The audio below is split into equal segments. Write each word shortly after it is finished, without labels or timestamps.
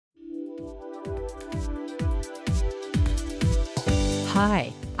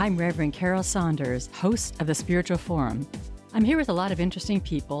Hi, I'm Reverend Carol Saunders, host of the Spiritual Forum. I'm here with a lot of interesting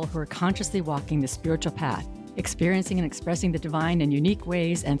people who are consciously walking the spiritual path, experiencing and expressing the divine in unique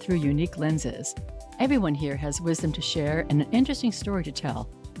ways and through unique lenses. Everyone here has wisdom to share and an interesting story to tell,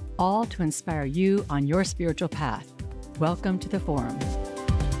 all to inspire you on your spiritual path. Welcome to the Forum.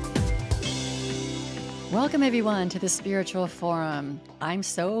 Welcome, everyone, to the Spiritual Forum. I'm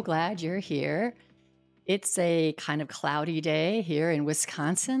so glad you're here. It's a kind of cloudy day here in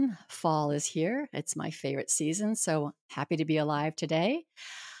Wisconsin. Fall is here. It's my favorite season, so happy to be alive today.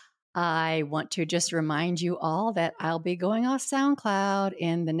 I want to just remind you all that I'll be going off SoundCloud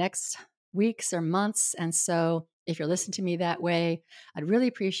in the next weeks or months, and so if you're listening to me that way, I'd really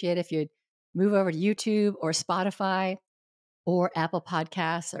appreciate if you'd move over to YouTube or Spotify or Apple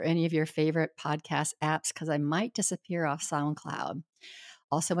Podcasts or any of your favorite podcast apps, because I might disappear off SoundCloud.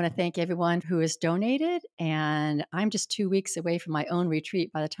 Also want to thank everyone who has donated, and I'm just 2 weeks away from my own retreat.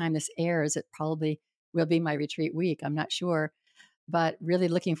 By the time this airs, it probably will be my retreat week. I'm not sure, but really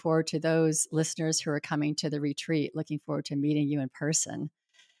looking forward to those listeners who are coming to the retreat, looking forward to meeting you in person.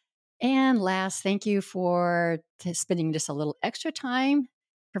 And last, thank you for spending just a little extra time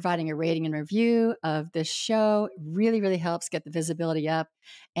providing a rating and review of this show. It really helps get the visibility up.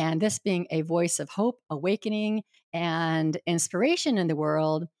 And this being a voice of hope, awakening, and inspiration in the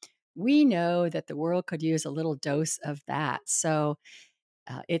world, we know that the world could use a little dose of that. So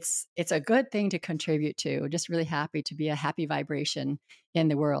it's a good thing to contribute to. Just really happy to be a happy vibration in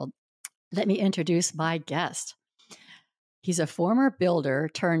the world. Let me introduce my guest. He's a former builder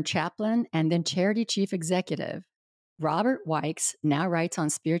turned chaplain and then charity chief executive. Robert Wykes now writes on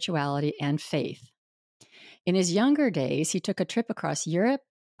spirituality and faith. In his younger days, he took a trip across Europe,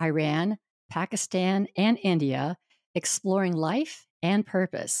 Iran, Pakistan, and India, exploring life and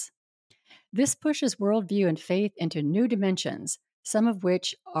purpose. This pushes worldview and faith into new dimensions, some of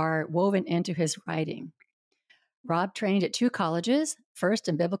which are woven into his writing. Rob trained at 2 colleges, first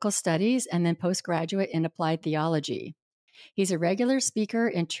in biblical studies and then postgraduate in applied theology. He's a regular speaker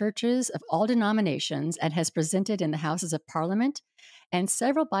in churches of all denominations and has presented in the Houses of Parliament and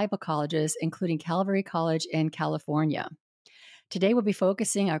several Bible colleges, including Calvary College in California. Today, we'll be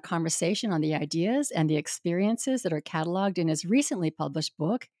focusing our conversation on the ideas and the experiences that are cataloged in his recently published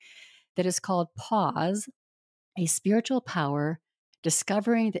book that is called Pause, A Spiritual Power,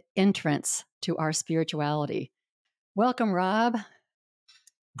 Discovering the Entrance to Our Spirituality. Welcome, Rob.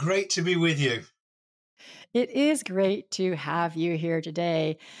 Great to be with you. It is great to have you here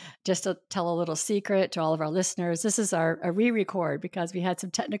today. Just to tell a little secret to all of our listeners, this is a re-record because we had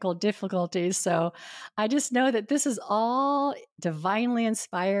some technical difficulties. So I just know that this is all divinely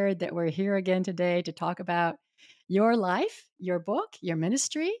inspired, that we're here again today to talk about your life, your book, your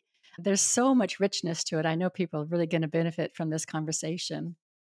ministry. There's so much richness to it. I know people are really going to benefit from this conversation.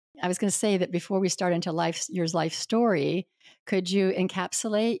 I was going to say that before we start into your life story, could you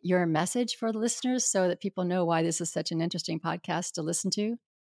encapsulate your message for the listeners so that people know why this is such an interesting podcast to listen to?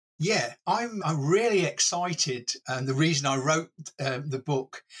 Yeah, I'm really excited. And the reason I wrote the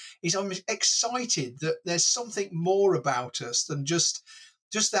book is I'm excited that there's something more about us than just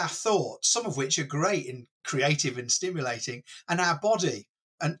our thoughts, some of which are great and creative and stimulating, and our body.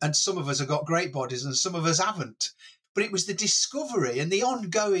 And some of us have got great bodies and some of us haven't. But it was the discovery and the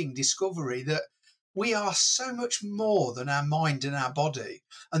ongoing discovery that we are so much more than our mind and our body.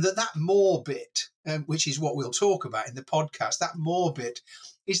 And that more bit, which is what we'll talk about in the podcast, that more bit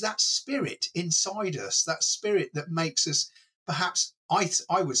is that spirit inside us, that spirit that makes us, perhaps,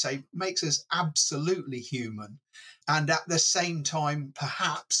 I would say, makes us absolutely human. And at the same time,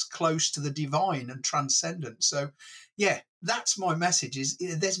 perhaps close to the divine and transcendent. So, yeah, that's my message, is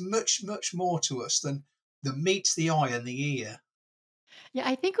there's much more to us than meets the eye and the ear. Yeah,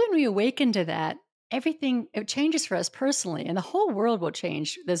 I think when we awaken to that, everything, it changes for us personally, and the whole world will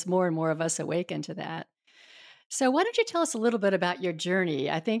change as more and more of us awaken to that. So why don't you tell us a little bit about your journey?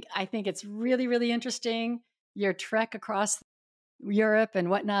 I think it's really interesting, your trek across Europe and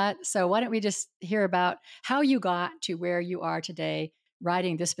whatnot. So why don't we just hear about how you got to where you are today,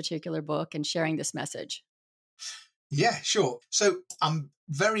 writing this particular book and sharing this message? Yeah, sure. So I'm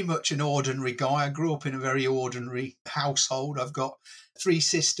very much an ordinary guy. I grew up in a very ordinary household. I've got 3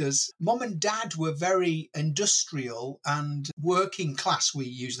 sisters. Mum and dad were very industrial and working class. We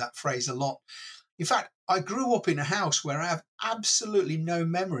use that phrase a lot. In fact, I grew up in a house where I have absolutely no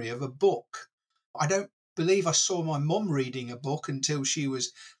memory of a book. I don't believe I saw my mum reading a book until she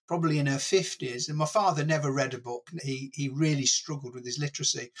was probably in her 50s. And my father never read a book. He really struggled with his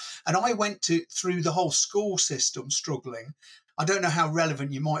literacy. And I went through the whole school system struggling. I don't know how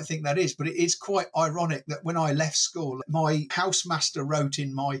relevant you might think that is, but it is quite ironic that when I left school, my housemaster wrote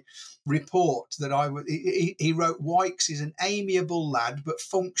in my report that he wrote, Wykes is an amiable lad, but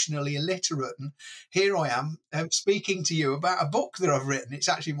functionally illiterate. And here I am speaking to you about a book that I've written. It's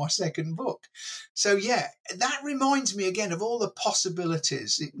actually my second book. So, yeah, that reminds me again of all the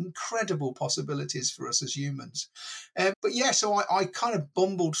possibilities, incredible possibilities for us as humans. But yeah, so I kind of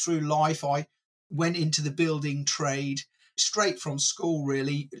bumbled through life. I went into the building trade straight from school,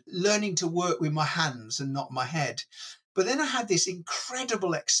 really, learning to work with my hands and not my head. But then I had this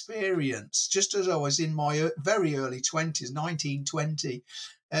incredible experience just as I was in my very early 20s, 1920.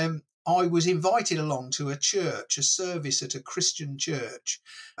 I was invited along to a church, a service at a Christian church,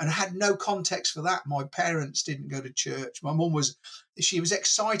 and I had no context for that. My parents didn't go to church. My mum she was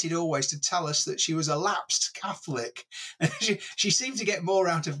excited always to tell us that she was a lapsed Catholic. She seemed to get more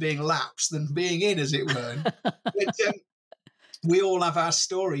out of being lapsed than being in, as it were. But, we all have our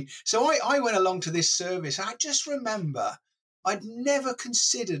story. So I went along to this service. I just remember I'd never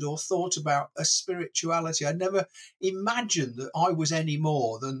considered or thought about a spirituality. I'd never imagined that I was any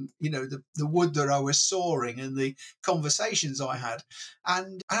more than, the wood that I was sawing and the conversations I had.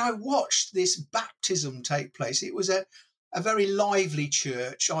 And I watched this baptism take place. It was a very lively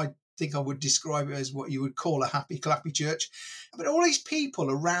church. I think I would describe it as what you would call a happy, clappy church. But all these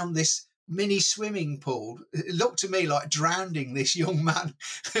people around this mini swimming pool, it looked to me like drowning this young man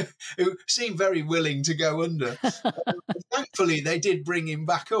who seemed very willing to go under. Thankfully, they did bring him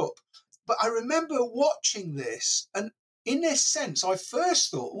back up. But I remember watching this, and in a sense, I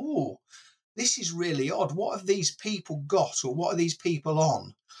first thought, oh, this is really odd. What have these people got, or what are these people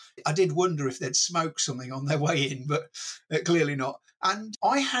on? I did wonder if they'd smoked something on their way in, but clearly not. And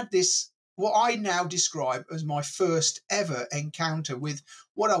I had this, what I now describe as my first ever encounter with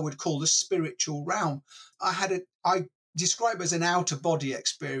what I would call the spiritual realm. I describe it as an outer body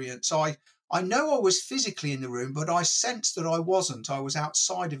experience. I know I was physically in the room, but I sensed that I wasn't. I was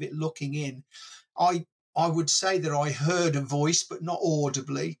outside of it looking in. I would say that I heard a voice, but not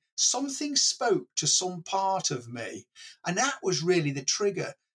audibly. Something spoke to some part of me. And that was really the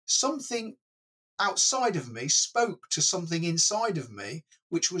trigger. Something outside of me spoke to something inside of me,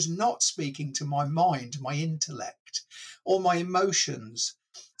 which was not speaking to my mind, my intellect, or my emotions.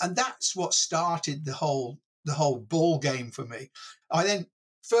 And that's what started the whole ball game for me.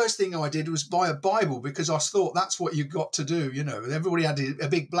 First thing I did was buy a Bible, because I thought that's what you got to do. Everybody had a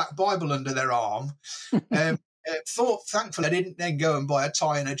big black Bible under their arm. Thankfully, I didn't then go and buy a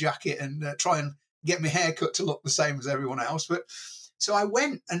tie and a jacket and try and get my hair cut to look the same as everyone else. But so I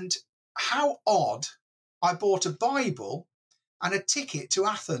went, and how odd, I bought a Bible and a ticket to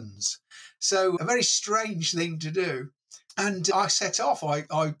Athens. So a very strange thing to do. And I set off.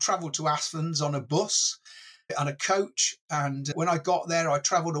 I travelled to Athens on a bus, on a coach. And when I got there, I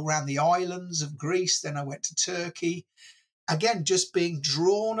travelled around the islands of Greece. Then I went to Turkey. Again, just being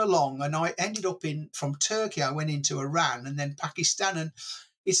drawn along. And I ended up from Turkey, I went into Iran and then Pakistan. And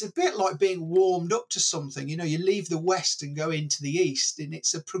it's a bit like being warmed up to something. You leave the West and go into the East, and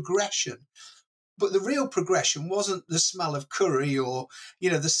it's a progression. But the real progression wasn't the smell of curry or,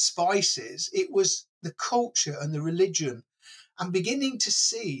 the spices. It was the culture and the religion. And beginning to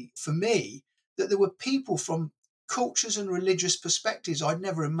see, for me, that there were people from cultures and religious perspectives I'd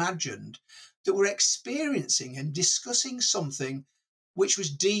never imagined that were experiencing and discussing something which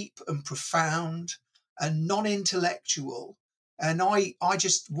was deep and profound and non-intellectual. And I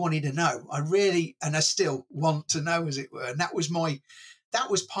just wanted to know. And I still want to know, as it were. And that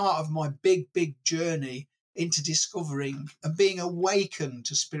was part of my big, big journey into discovering and being awakened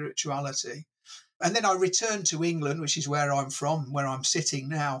to spirituality. And then I returned to England, which is where I'm from, where I'm sitting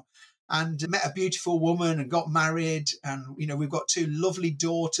now, and met a beautiful woman and got married. And, we've got 2 lovely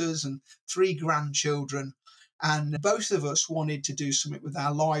daughters and 3 grandchildren. And both of us wanted to do something with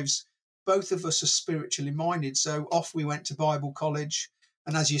our lives. Both of us are spiritually minded. So off we went to Bible college.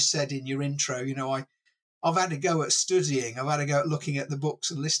 And as you said in your intro, I've had to go at studying. I've had to go at looking at the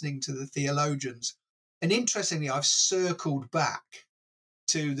books and listening to the theologians. And interestingly, I've circled back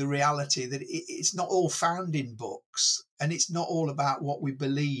to the reality that it's not all found in books, and it's not all about what we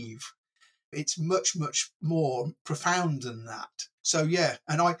believe. It's much, much more profound than that. So, yeah.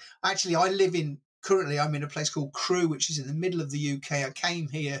 And currently I'm in a place called Crewe, which is in the middle of the UK. I came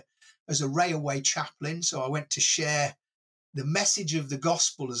here as a railway chaplain. So I went to share the message of the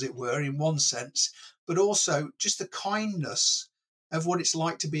gospel, as it were, in one sense, but also just the kindness of what it's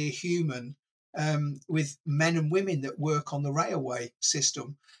like to be a human with men and women that work on the railway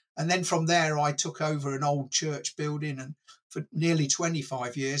system. And then from there, I took over an old church building, and for nearly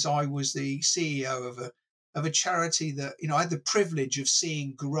 25 years, I was the CEO of of a charity that, I had the privilege of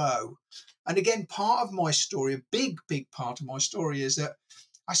seeing grow. And again, part of my story, a big part of my story, is that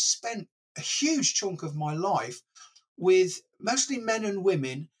I spent a huge chunk of my life with mostly men and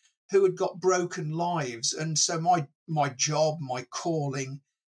women who had got broken lives. And so my job, my calling,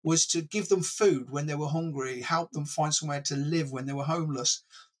 was to give them food when they were hungry, help them find somewhere to live when they were homeless.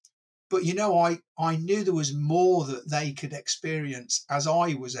 But I knew there was more that they could experience as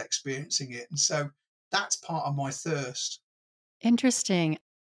I was experiencing it. And so that's part of my thirst. Interesting.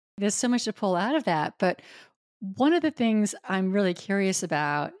 There's so much to pull out of that, but one of the things I'm really curious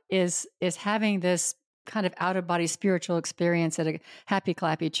about is having this kind of out of body spiritual experience at a happy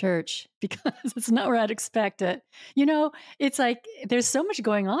clappy church because it's not where I'd expect it. You know, it's like there's so much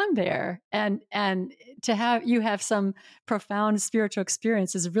going on there, and to have you have some profound spiritual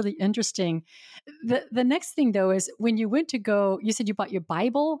experience is really interesting. The next thing though is when you went to go, you said you bought your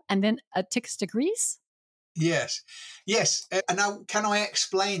Bible and then a tickets to Greece. Yes, yes. And now, can I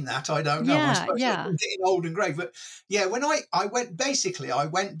explain that? I don't know. I Yeah, suppose yeah. I'm getting old and grey. But yeah, when I went, basically, I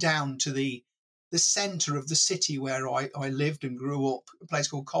went down to the centre of the city where I lived and grew up, a place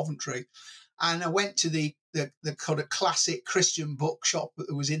called Coventry, and I went to the kind of classic Christian bookshop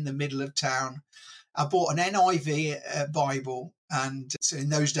that was in the middle of town. I bought an NIV Bible, and so in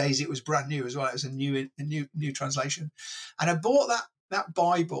those days it was brand new as well. It was a new translation, and I bought that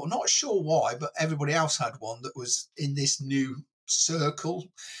Bible. Not sure why, but everybody else had one that was in this new circle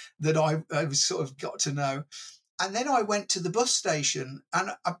that I was sort of got to know. And then I went to the bus station,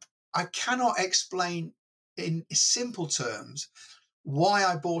 and I cannot explain in simple terms why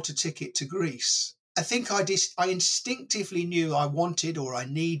I bought a ticket to Greece. I think I instinctively knew I wanted or I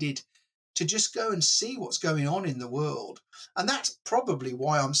needed to just go and see what's going on in the world. And that's probably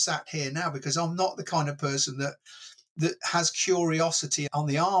why I'm sat here now, because I'm not the kind of person that has curiosity on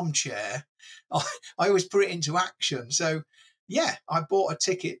the armchair. I always put it into action. So yeah, I bought a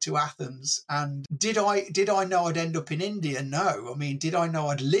ticket to Athens. And did I know I'd end up in India? No. I mean, did I know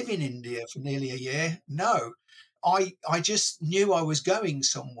I'd live in India for nearly a year? No. I just knew I was going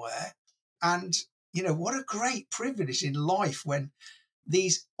somewhere. And what a great privilege in life when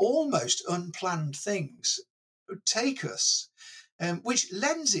these almost unplanned things take us, which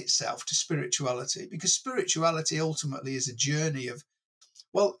lends itself to spirituality, because spirituality ultimately is a journey of,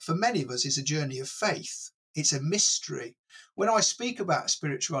 well, for many of us, it's a journey of faith. It's a mystery. When I speak about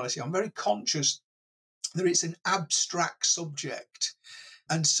spirituality, I'm very conscious that it's an abstract subject.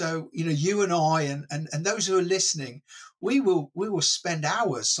 And so, you and I and those who are listening, we will spend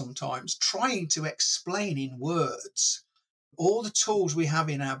hours sometimes trying to explain in words all the tools we have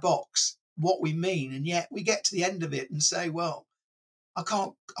in our box, what we mean, and yet we get to the end of it and say, well, I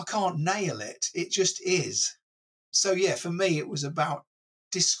can't nail it. It just is. So yeah, for me it was about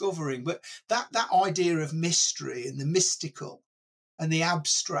discovering, but that idea of mystery and the mystical and the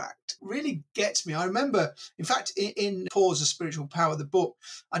abstract really gets me. I remember, in fact, in Pause of Spiritual Power, the book,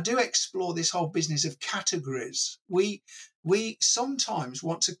 I do explore this whole business of categories. We sometimes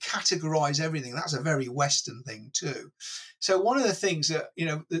want to categorize everything. That's a very Western thing too. So one of the things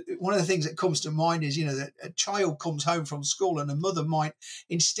that comes to mind is, that a child comes home from school and a mother might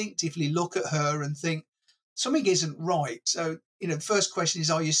instinctively look at her and think something isn't right. So, the first question is,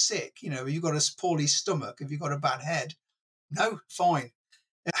 are you sick? Have you got a poorly stomach? Have you got a bad head? No, fine.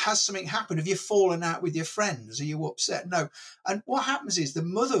 Has something happened? Have you fallen out with your friends? Are you upset? No. And what happens is the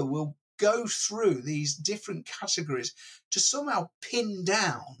mother will go through these different categories to somehow pin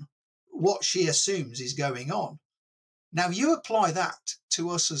down what she assumes is going on. Now, you apply that to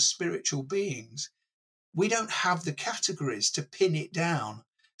us as spiritual beings. We don't have the categories to pin it down.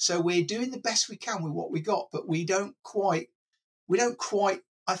 So we're doing the best we can with what we got, but we don't quite,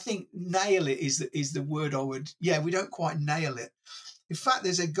 I think nail it is the word I would, yeah, we don't quite nail it. In fact,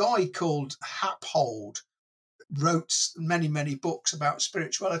 there's a guy called Haphold, wrote many, many books about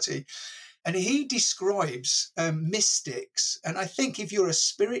spirituality, and he describes mystics. And I think if you're a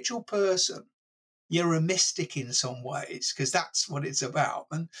spiritual person, you're a mystic in some ways, because that's what it's about.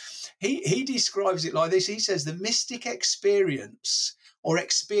 And he describes it like this. He says the mystic experience or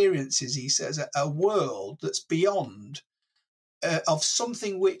experiences, he says, a world that's beyond of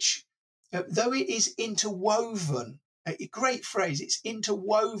something which, though it is interwoven, a great phrase, it's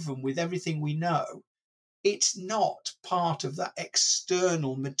interwoven with everything we know, it's not part of that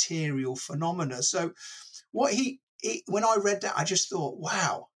external material phenomena. So when I read that, I just thought,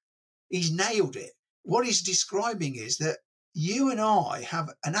 wow, he's nailed it. What he's describing is that you and I have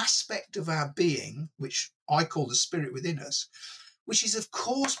an aspect of our being, which I call the spirit within us, which is of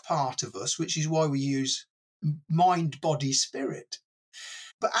course part of us, which is why we use mind, body, spirit.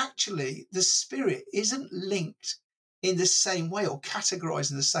 But actually, the spirit isn't linked in the same way or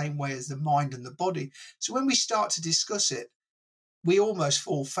categorized in the same way as the mind and the body. So when we start to discuss it, we almost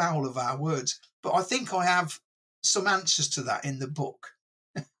fall foul of our words. But I think I have some answers to that in the book.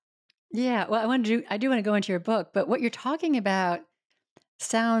 Yeah, well, I do want to go into your book, but what you're talking about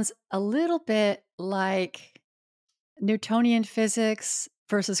sounds a little bit like Newtonian physics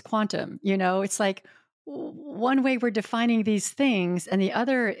versus quantum. It's like one way we're defining these things, and the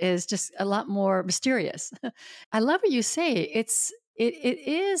other is just a lot more mysterious. I love what you say. It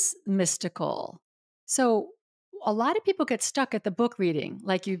is mystical. So a lot of people get stuck at the book reading,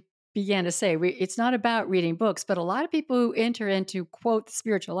 like you began to say. It's not about reading books, but a lot of people who enter into quote the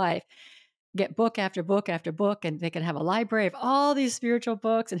spiritual life get book after book after book, and they can have a library of all these spiritual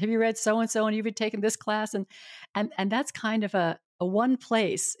books. And have you read so and so? And you've taken this class, and that's kind of a one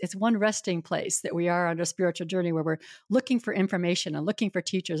place. It's one resting place that we are on a spiritual journey where we're looking for information and looking for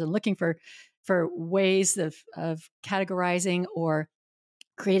teachers and looking for ways of categorizing or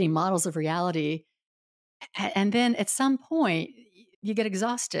creating models of reality. And then at some point, you get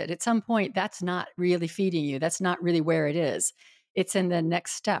exhausted. At some point, that's not really feeding you. That's not really where it is. It's in the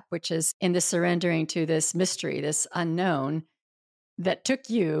next step, which is in the surrendering to this mystery, this unknown that took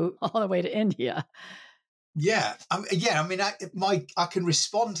you all the way to India. Yeah, I can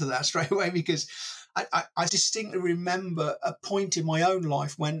respond to that straight away because I distinctly remember a point in my own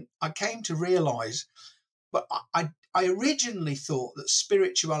life when I came to realize, but I originally thought that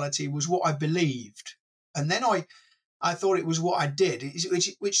spirituality was what I believed, and then I thought it was what I did,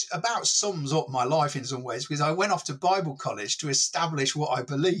 which about sums up my life in some ways, because I went off to Bible college to establish what I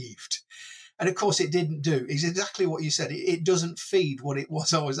believed. And of course, it didn't do. It's exactly what you said. It doesn't feed what it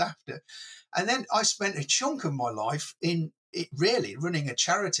was I was after. And then I spent a chunk of my life in it, really running a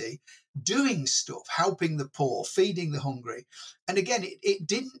charity, doing stuff, helping the poor, feeding the hungry. And again,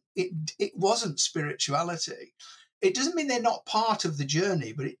 it wasn't spirituality. It doesn't mean they're not part of the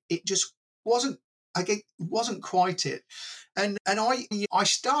journey, but it just wasn't. It wasn't quite it. And I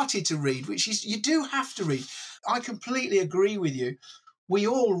started to read, which is, you do have to read. I completely agree with you. We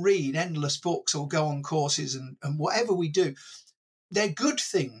all read endless books or go on courses and whatever we do, they're good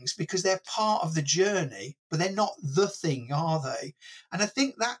things because they're part of the journey, but they're not the thing, are they? And I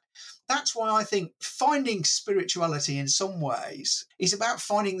think that's why I think finding spirituality in some ways is about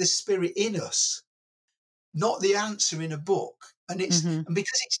finding the spirit in us, not the answer in a book. And and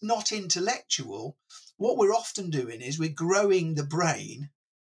because it's not intellectual, what we're often doing is we're growing the brain,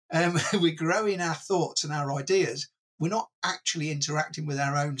 we're growing our thoughts and our ideas. We're not actually interacting with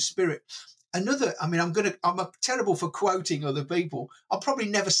our own spirit. I'm terrible for quoting other people. I'll probably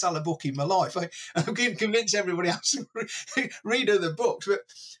never sell a book in my life. I'm going to convince everybody else to read other books. But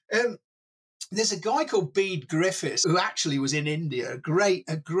there's a guy called Bede Griffiths who actually was in India,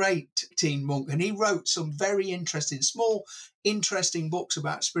 a great teen monk, and he wrote some very interesting books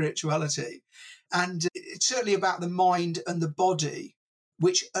about spirituality, and it's certainly about the mind and the body,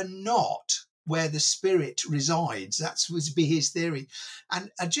 which are not where the spirit resides. That would be his theory. And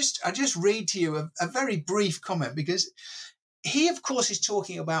I just read to you a very brief comment, because he, of course, is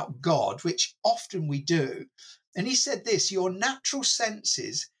talking about God, which often we do. And he said this: your natural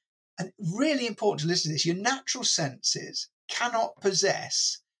senses, and really important to listen to this, your natural senses cannot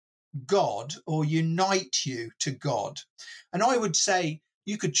possess God or unite you to God. And I would say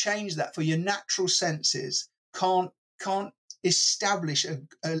you could change that for your natural senses can't establish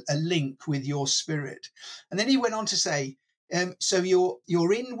a link with your spirit. And then he went on to say, so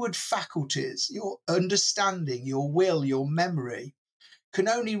your inward faculties, your understanding, your will, your memory can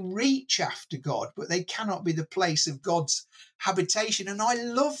only reach after God, but they cannot be the place of God's habitation. And I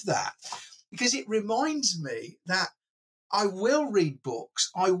love that, because it reminds me that I will read books,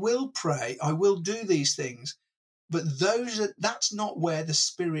 I will pray, I will do these things, but that's not where the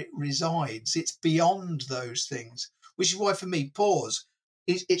spirit resides. It's beyond those things, which is why for me, pause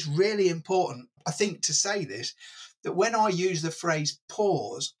it's really important, I think, to say this, that when I use the phrase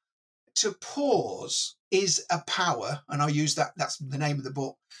pause, to pause is a power, and I use that's the name of the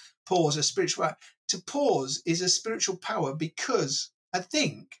book, Pause, a spiritual power. To pause is a spiritual power, because I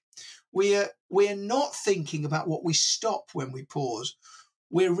think we're not thinking about what we stop when we pause.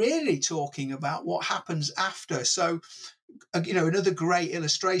 We're really talking about what happens after. So, another great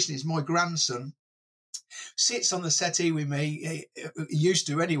illustration is my grandson sits on the settee with me. He used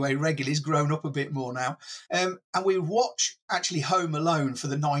to anyway, regularly. He's grown up a bit more now. And we watch actually Home Alone for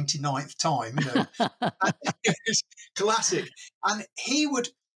the 99th time, It's classic. And he would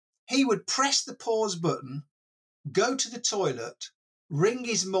press the pause button, go to the toilet, ring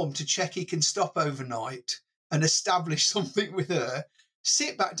his mum to check he can stop overnight and establish something with her,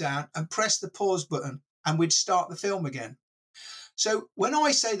 sit back down and press the pause button, and we'd start the film again. So when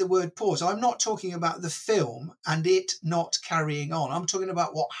I say the word pause, I'm not talking about the film and it not carrying on. I'm talking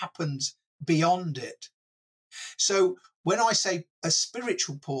about what happens beyond it. So when I say a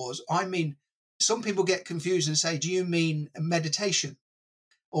spiritual pause, I mean, some people get confused and say, do you mean meditation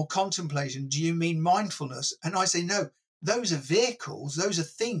or contemplation? Do you mean mindfulness? And I say, no, those are vehicles, those are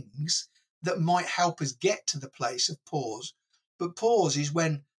things that might help us get to the place of pause. But pause is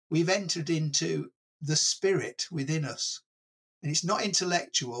when we've entered into the spirit within us. And it's not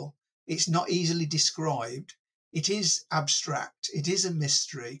intellectual, it's not easily described, it is abstract, it is a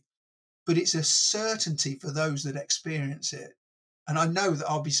mystery, but it's a certainty for those that experience it. And I know that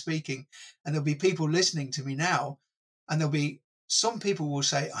I'll be speaking and there'll be people listening to me now, and there'll be some people will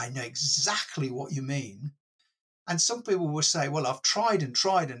say, I know exactly what you mean. And some people will say, well, I've tried and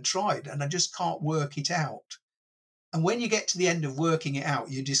tried and tried, and I just can't work it out. And when you get to the end of working it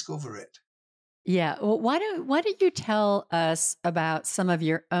out, you discover it. Yeah. Well, why don't you tell us about some of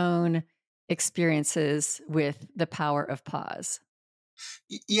your own experiences with the power of pause?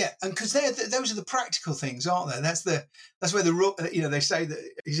 Yeah, and because those are the practical things, aren't they? That's where they say that,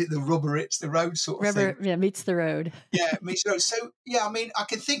 is it the rubber hits the road sort of thing? Rubber, yeah, meets the road. Yeah, so yeah, I mean, I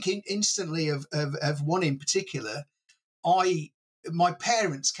can think instantly of one in particular. My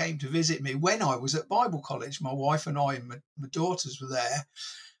parents came to visit me when I was at Bible college. My wife and I and my daughters were there,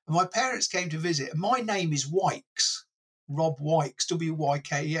 and my parents came to visit. And my name is Wykes, Rob Wykes,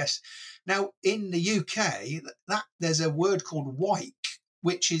 Wykes. Now in the UK, that there's a word called Wyke,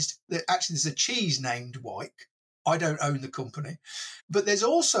 which is actually there's a cheese named Wyke. I don't own the company, but there's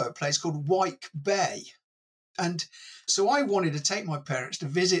also a place called Wyke Bay. And so I wanted to take my parents to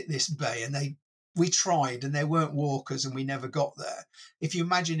visit this bay, and we tried, and they weren't walkers, and we never got there. If you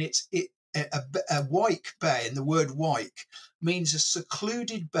imagine a Wyke Bay, and the word Wyke means a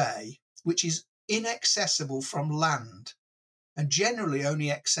secluded bay which is inaccessible from land and generally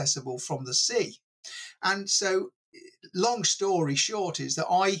only accessible from the sea. And so, long story short is that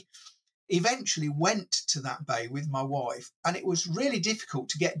I eventually went to that bay with my wife, and it was really difficult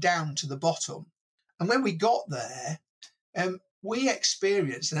to get down to the bottom. And when we got there, we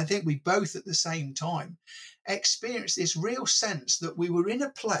experienced, and I think we both at the same time, experienced this real sense that we were in a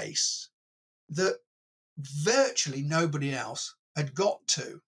place that virtually nobody else had got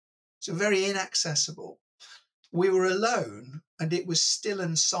to. So very inaccessible. We were alone, and it was still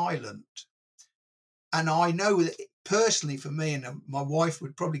and silent. And I know that personally for me, and my wife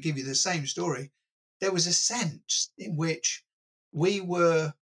would probably give you the same story, there was a sense in which we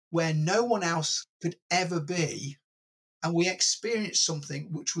were where no one else could ever be. And we experienced something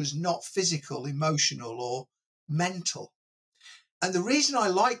which was not physical, emotional, or mental. And the reason I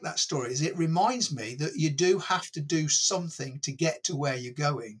like that story is it reminds me that you do have to do something to get to where you're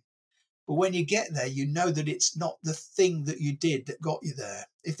going. But when you get there, you know that it's not the thing that you did that got you there,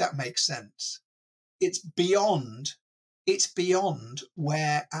 if that makes sense. It's beyond, it's beyond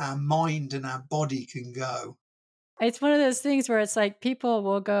where our mind and our body can go. It's one of those things where it's like people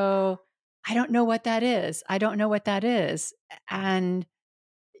will go, I don't know what that is. I don't know what that is. And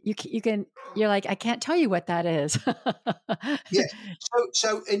you're like, I can't tell you what that is. Yes.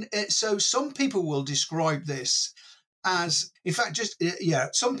 So some people will describe this as, in fact,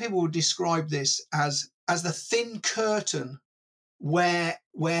 some people will describe this as the thin curtain where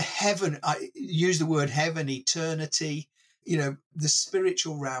heaven, I use the word heaven, eternity, the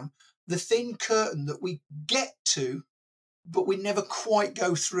spiritual realm, the thin curtain that we get to, but we never quite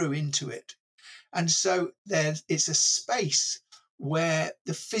go through into it. And so it's a space where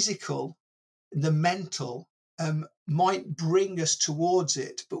the physical, the mental, might bring us towards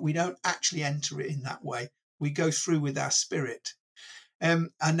it, but we don't actually enter it in that way. We go through with our spirit.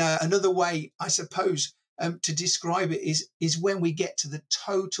 Another way, I suppose, to describe it is when we get to the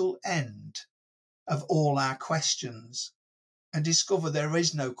total end of all our questions and discover there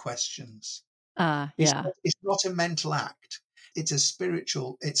is no questions. Yeah. It's not a mental act. It's a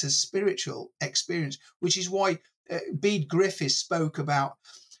spiritual experience, which is why Bede Griffiths spoke about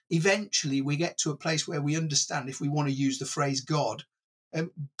eventually we get to a place where we understand, if we want to use the phrase God,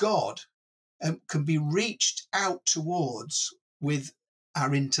 God can be reached out towards with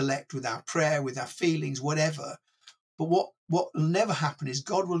our intellect, with our prayer, with our feelings, whatever. But what will never happen is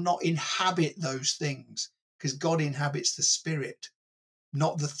God will not inhabit those things, because God inhabits the spirit,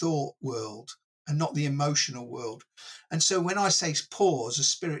 not the thought world and not the emotional world. And so when I say pause, a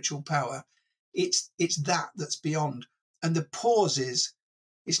spiritual power, it's that's beyond. And the pause is,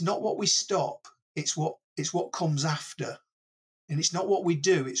 it's not what we stop, it's what comes after. And it's not what we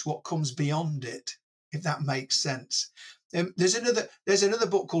do, it's what comes beyond it, if that makes sense. There's another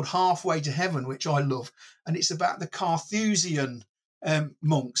book called Halfway to Heaven, which I love, and it's about the Carthusian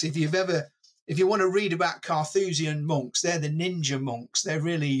monks. If you want to read about Carthusian monks, they're the ninja monks. They're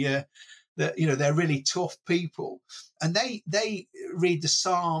really they're really tough people, and they read the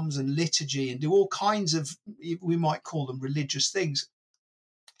Psalms and liturgy and do all kinds of, we might call them, religious things.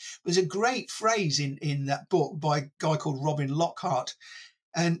 There's a great phrase in that book by a guy called Robin Lockhart,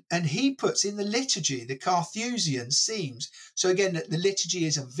 and he puts in the liturgy, the Carthusian seems. So again, the liturgy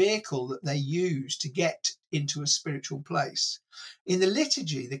is a vehicle that they use to get into a spiritual place. In the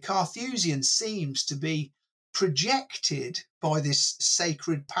liturgy, the Carthusian seems to be projected by this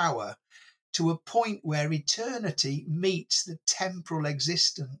sacred power to a point where eternity meets the temporal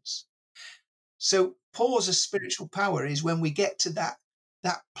existence. So pause as spiritual power is when we get to that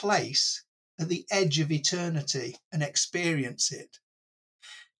place at the edge of eternity and experience it.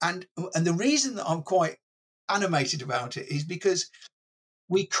 And the reason that I'm quite animated about it is because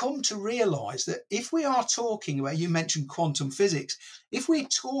we come to realize that if we are talking about, you mentioned quantum physics, if we're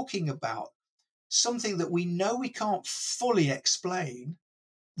talking about something that we know we can't fully explain,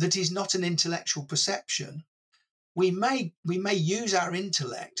 that is not an intellectual perception, we may use our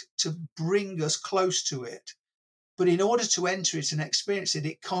intellect to bring us close to it. But in order to enter it and experience it,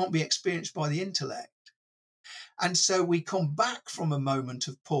 it can't be experienced by the intellect. And so we come back from a moment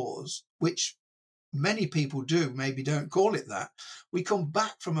of pause, which many people do, maybe don't call it that. We come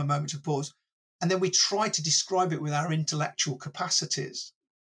back from a moment of pause, and then we try to describe it with our intellectual capacities.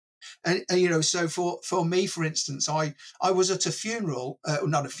 And so for me, for instance, I was at a funeral,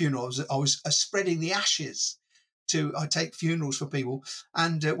 not a funeral, I was spreading the ashes. I take funerals for people.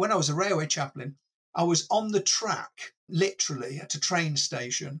 And when I was a railway chaplain, I was on the track, literally at a train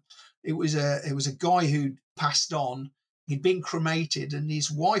station. It was a guy who'd passed on. He'd been cremated, and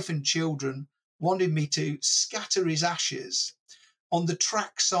his wife and children wanted me to scatter his ashes on the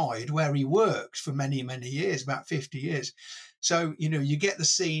track side where he worked for many, many years, about 50 years. So, you get the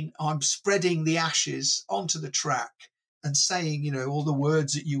scene. I'm spreading the ashes onto the track and saying, all the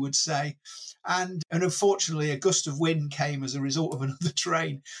words that you would say. And unfortunately, a gust of wind came as a result of another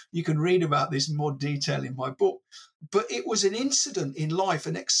train. You can read about this in more detail in my book. But it was an incident in life,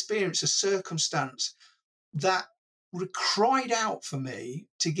 an experience, a circumstance that cried out for me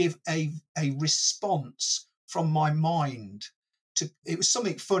to give a response from my mind. It was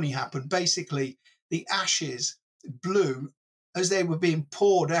something funny happened. Basically, the ashes blew as they were being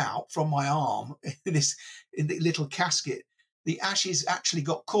poured out from my arm in the little casket. The ashes actually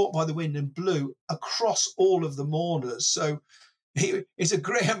got caught by the wind and blew across all of the mourners. So it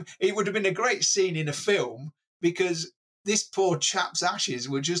would have been a great scene in a film, because this poor chap's ashes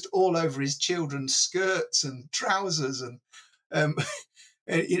were just all over his children's skirts and trousers, and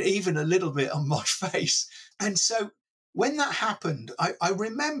even a little bit on my face. And so when that happened, I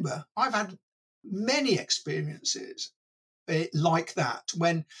remember I've had many experiences like that,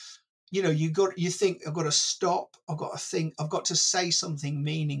 when you think, I've got to stop, I've got to think, I've got to say something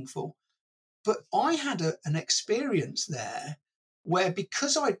meaningful. But I had an experience there where,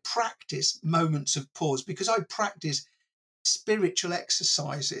 because I practiced moments of pause, because I practiced spiritual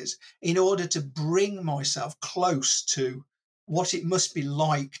exercises in order to bring myself close to what it must be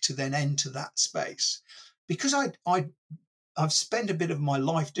like to then enter that space, because I've spent a bit of my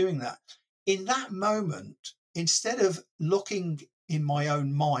life doing that. In that moment, instead of looking in my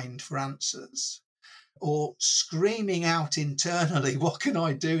own mind for answers or screaming out internally, what can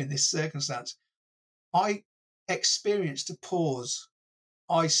I do in this circumstance? I experienced a pause.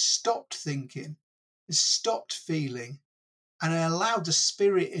 I stopped thinking, stopped feeling, and I allowed the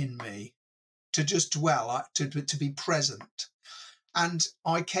spirit in me to just dwell, to be present. And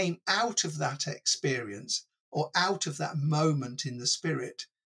I came out of that experience, or out of that moment in the spirit,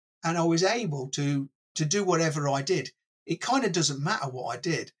 and I was able to do whatever I did. It kind of doesn't matter what I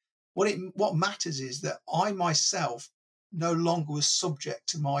did. What matters is that I myself no longer was subject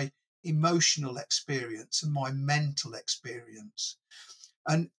to my emotional experience and my mental experience.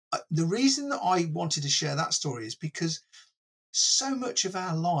 And the reason that I wanted to share that story is because so much of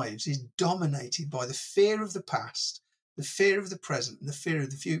our lives is dominated by the fear of the past, the fear of the present, and the fear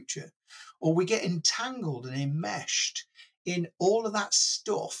of the future. Or we get entangled and enmeshed in all of that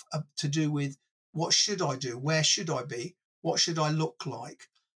stuff to do with, what should I do? Where should I be? What should I look like?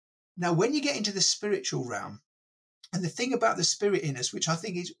 Now, when you get into the spiritual realm, and the thing about the spirit in us, which I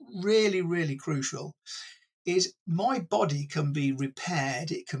think is really, really crucial, is my body can be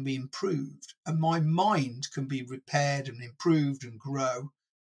repaired, it can be improved, and my mind can be repaired and improved and grow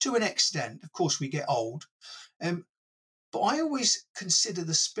to an extent. Of course, we get old. But I always consider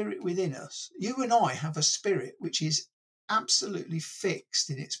the spirit within us. You and I have a spirit which is absolutely fixed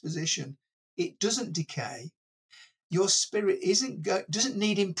in its position. It doesn't decay. Your spirit doesn't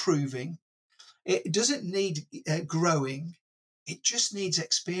need improving. It doesn't need growing. It just needs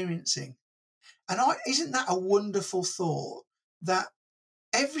experiencing. And isn't that a wonderful thought, that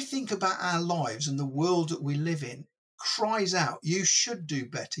everything about our lives and the world that we live in cries out, you should do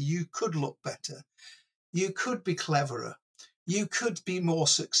better. You could look better. You could be cleverer. You could be more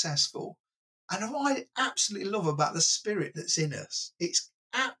successful. And what I absolutely love about the spirit that's in us, it's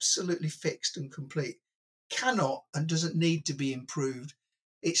absolutely fixed and complete, cannot and doesn't need to be improved.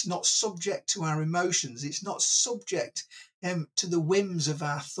 It's not subject to our emotions. It's not subject to the whims of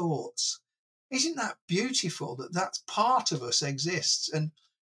our thoughts. Isn't that beautiful that that part of us exists? And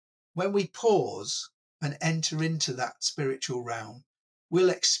when we pause and enter into that spiritual realm, we'll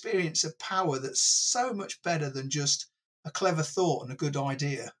experience a power that's so much better than just a clever thought and a good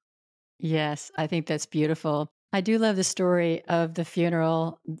idea. Yes, I think that's beautiful. I do love the story of the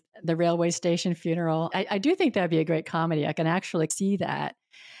funeral, the railway station funeral. I do think that'd be a great comedy. I can actually see that.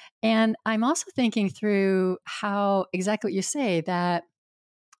 And I'm also thinking through how exactly what you say, that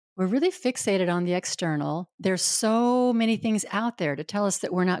we're really fixated on the external. There's so many things out there to tell us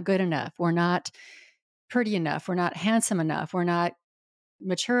that we're not good enough. We're not pretty enough. We're not handsome enough. We're not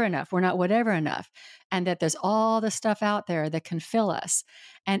mature enough. We're not whatever enough. And that there's all the stuff out there that can fill us.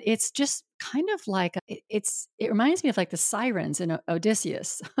 And it's just kind of like, it reminds me of like the sirens in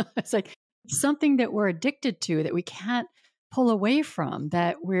Odysseus. It's like something that we're addicted to, that we can't pull away from,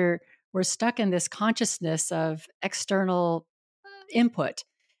 that we're stuck in this consciousness of external input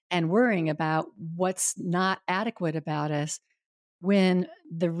and worrying about what's not adequate about us, when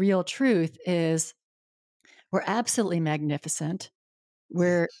the real truth is we're absolutely magnificent.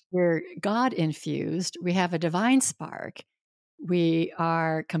 Yeah. We're God infused. We have a divine spark. We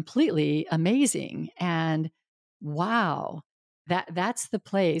are completely amazing. And wow, that's the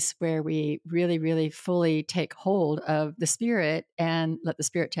place where we really, really fully take hold of the spirit and let the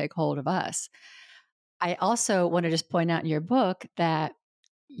spirit take hold of us. I also want to just point out in your book that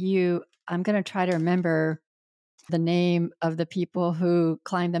I'm going to try to remember the name of the people who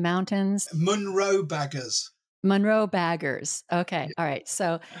climbed the mountains. Munro baggers. Monroe baggers. Okay. All right.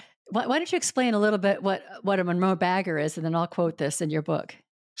 So why don't you explain a little bit what a Monroe bagger is, and then I'll quote this in your book.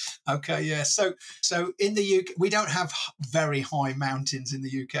 Okay, yeah. So in the UK, we don't have very high mountains in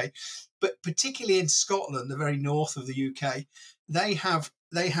the UK, but particularly in Scotland, the very north of the UK, they have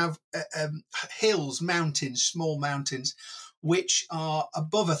hills, mountains, small mountains, which are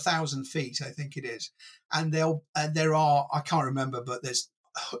above 1,000 feet, I think it is, and there are, I can't remember, but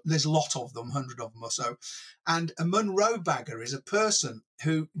there's a lot of them, 100 of them or so. And a Munro bagger is a person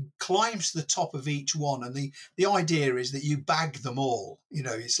who climbs to the top of each one. And the idea is that you bag them all. You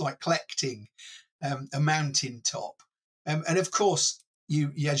know, it's like collecting a mountain top. And of course,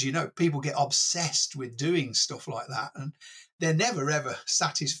 as you know, people get obsessed with doing stuff like that. And they're never, ever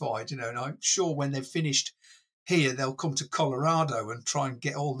satisfied, you know. And I'm sure when they've finished here, they'll come to Colorado and try and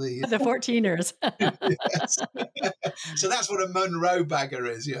get all the The 14ers. yes. So that's what a Munro bagger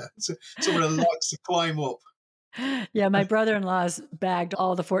is. Yeah, so someone who likes to climb up. Yeah, my brother-in-law's bagged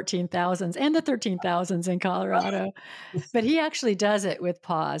all the 14,000s and the 13,000s in Colorado, but he actually does it with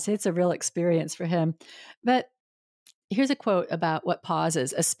pause. It's a real experience for him. But here's a quote about what pause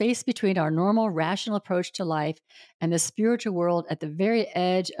is: a space between our normal, rational approach to life and the spiritual world at the very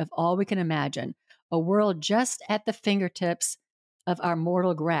edge of all we can imagine, a world just at the fingertips of our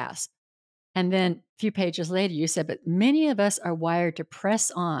mortal grasp. And then a few pages later, you said, but many of us are wired to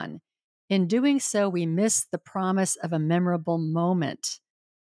press on. In doing so, we miss the promise of a memorable moment.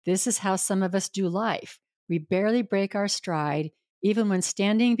 This is how some of us do life. We barely break our stride. Even when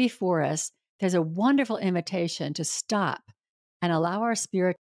standing before us, there's a wonderful invitation to stop and allow our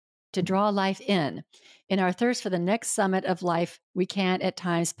spirit to draw life in. In our thirst for the next summit of life, we can at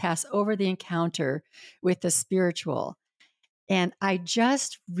times pass over the encounter with the spiritual. And I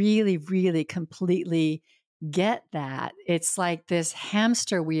just really, really completely get that. It's like this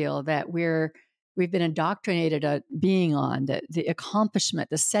hamster wheel that we've been indoctrinated at being on, the accomplishment,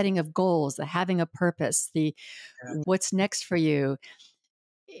 the setting of goals, the having a purpose, the Yeah, what's next for you.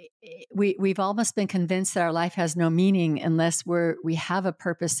 We've almost been convinced that our life has no meaning unless we have a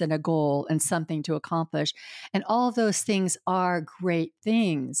purpose and a goal and something to accomplish. And all of those things are great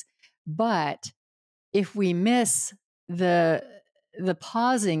things. But if we miss the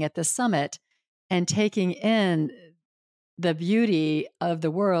pausing at the summit and taking in the beauty of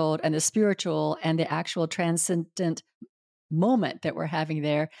the world and the spiritual and the actual transcendent moment that we're having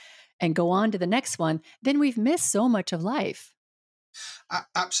there, and go on to the next one, then we've missed so much of life.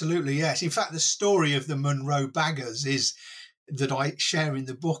 Absolutely, yes. In fact, the story of the Monroe baggers is that I share in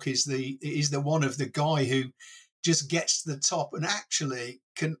the book is the one of the guy who just gets to the top and actually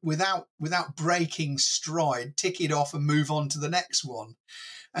can, without breaking stride, tick it off and move on to the next one.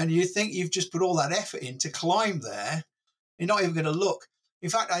 And you think you've just put all that effort in to climb there, you're not even going to look. In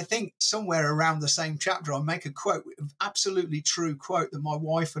fact, I think somewhere around the same chapter, I make a quote, absolutely true quote, that my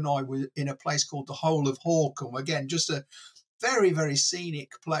wife and I were in a place called the Hole of Horcombe. Again, just a very, very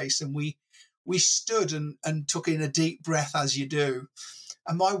scenic place. And we stood and took in a deep breath, as you do.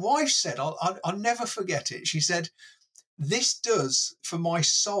 And my wife said, I'll never forget it. She said, "This does for my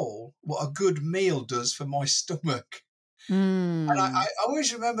soul what a good meal does for my stomach." And Mm. I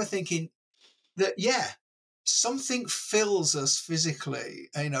always remember thinking that, yeah, something fills us physically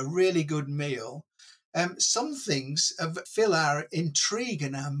in a really good meal. Some things fill our intrigue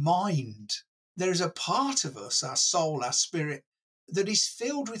and our mind. There is a part of us, our soul, our spirit, that is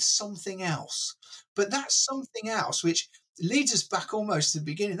filled with something else. But that something else, which leads us back almost to the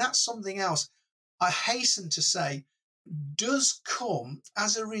beginning, that something else, I hasten to say, does come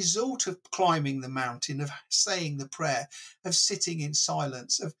as a result of climbing the mountain, of saying the prayer, of sitting in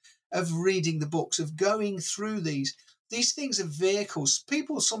silence, of reading the books, of going through these things are vehicles.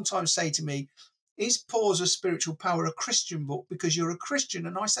 People sometimes say to me, "Is Pause of Spiritual Power a Christian book because you're a Christian?"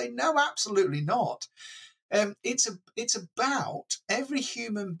 And I say, no, absolutely not. It's about every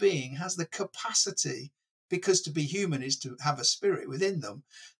human being has the capacity, because to be human is to have a spirit within them,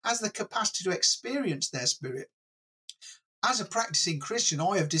 has the capacity to experience their spirit. As a practicing Christian,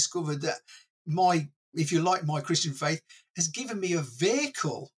 I have discovered that if you like, my Christian faith has given me a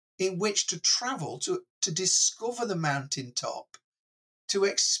vehicle in which to travel, to discover the mountaintop, to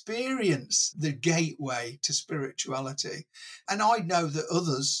experience the gateway to spirituality. And I know that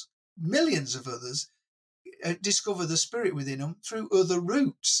others, millions of others, discover the spirit within them through other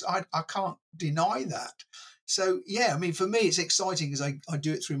routes. I can't deny that. So, yeah, I mean, for me, it's exciting because I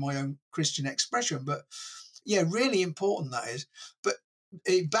do it through my own Christian expression. But yeah, really important that is. But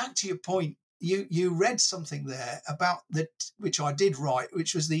back to your point, you read something there about which I did write,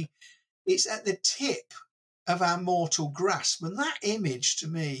 which was it's at the tip of our mortal grasp. And that image to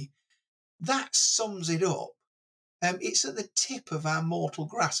me, that sums it up. It's at the tip of our mortal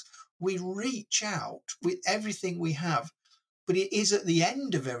grasp. We reach out with everything we have, but it is at the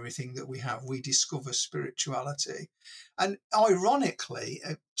end of everything that we have we discover spirituality. And ironically,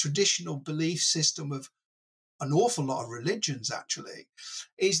 a traditional belief system of an awful lot of religions actually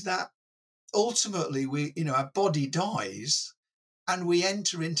is that ultimately our body dies and we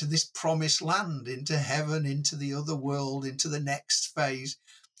enter into this promised land, into heaven, into the other world, into the next phase.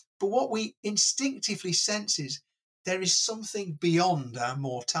 But what we instinctively sense is there is something beyond our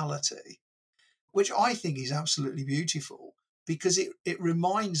mortality, which I think is absolutely beautiful, because it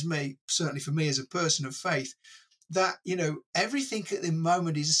reminds me, certainly for me as a person of faith, that, everything at the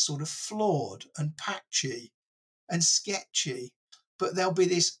moment is sort of flawed and patchy and sketchy, but there'll be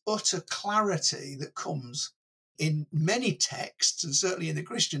this utter clarity that comes in many texts, and certainly in the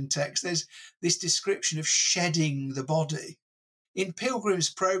Christian text. There's this description of shedding the body. In Pilgrim's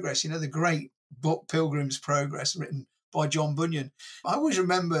Progress, the great book Pilgrim's Progress, written by John Bunyan, I always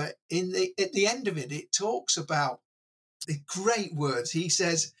remember at the end of it, it talks about the great words. He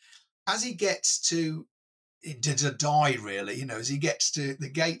says, as he gets to die, really, as he gets to the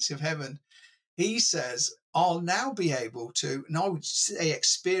gates of heaven, he says, I'll now be able to, and I would say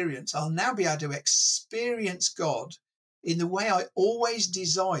I'll now be able to experience God in the way I always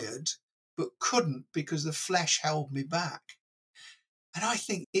desired, but couldn't because the flesh held me back. And I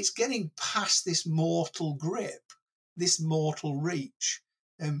think it's getting past this mortal grip, this mortal reach.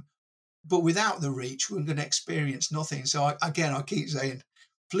 But without the reach, we're going to experience nothing. So I keep saying,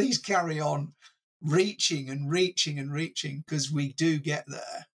 please carry on reaching and reaching and reaching, because we do get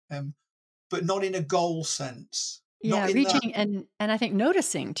there. But not in a goal sense. Not Yeah, in that. reaching and I think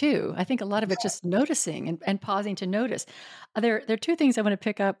noticing too. I think a lot of it's Yeah, just noticing and pausing to notice. There are two things I want to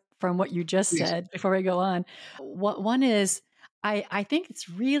pick up from what you just please. said before we go on. One is I think it's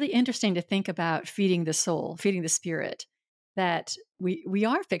really interesting to think about feeding the soul, feeding the spirit. That we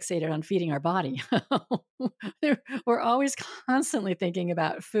are fixated on feeding our body. We're always constantly thinking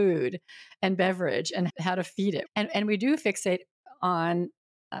about food and beverage and how to feed it, and we do fixate on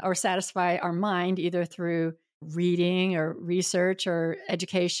or satisfy our mind either through reading or research or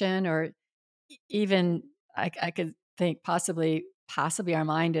education, or even I could think possibly our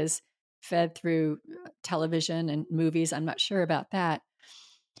mind is fed through television and movies. I'm not sure about that.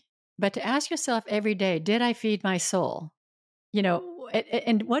 But to ask yourself every day, did I feed my soul?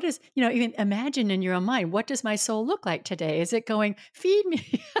 and what is, even imagine in your own mind, what does my soul look like today? Is it going, feed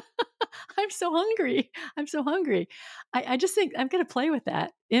me? I'm so hungry. I'm so hungry. I just think I'm going to play with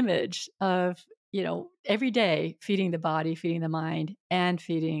that image of, every day feeding the body, feeding the mind, and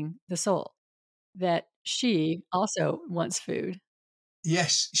feeding the soul, that she also wants food.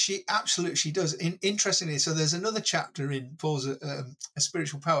 Yes, she absolutely she does. Interestingly, so there's another chapter in Paul's A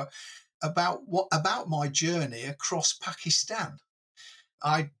Spiritual Power about my journey across Pakistan.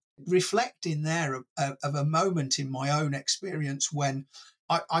 I reflect in there of a moment in my own experience when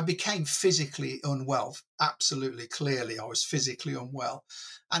I became physically unwell. Absolutely, clearly, I was physically unwell,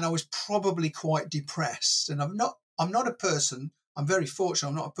 and I was probably quite depressed. And I'm not a person. I'm very fortunate.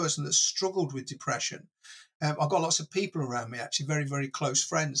 I'm not a person that struggled with depression. I've got lots of people around me, actually, very, very close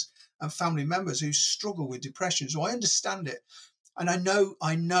friends and family members who struggle with depression. So I understand it, and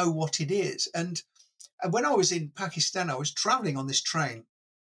I know what it is. And when I was in Pakistan, I was traveling on this train,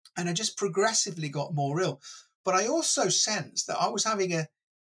 and I just progressively got more ill. But I also sensed that I was having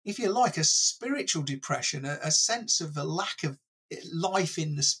if you like, a spiritual depression, a sense of a lack of life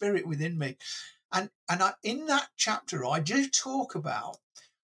in the spirit within me. In that chapter, I do talk about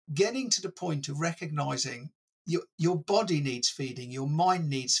getting to the point of recognizing your body needs feeding, your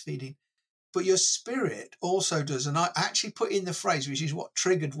mind needs feeding, but your spirit also does. And I actually put in the phrase, which is what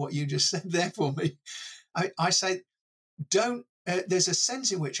triggered what you just said there for me. I say, don't. There's a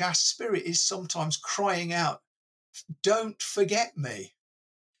sense in which our spirit is sometimes crying out, "Don't forget me,"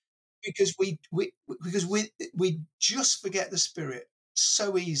 because we just forget the spirit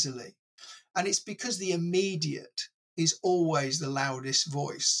so easily. And it's because the immediate is always the loudest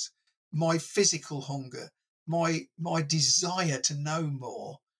voice. My physical hunger, my desire to know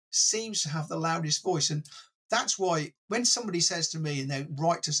more seems to have the loudest voice. And that's why when somebody says to me, and they're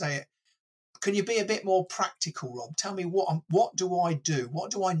right to say it, can you be a bit more practical, Rob? Tell me what do I do?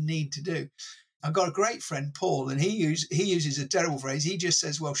 What do I need to do? I've got a great friend, Paul, and he uses a terrible phrase. He just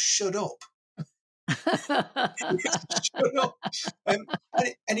says, well, shut up. Shut up. Um,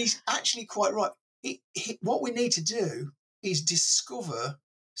 and he's actually quite right. What we need to do is discover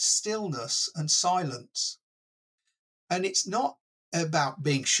stillness and silence. And it's not about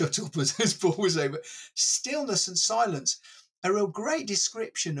being shut up, as Paul was saying, but stillness and silence are a great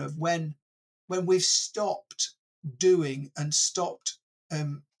description of when we've stopped doing and stopped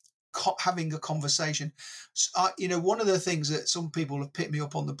having a conversation. So, one of the things that some people have picked me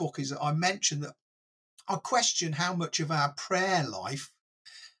up on the book is that I mentioned that I question how much of our prayer life,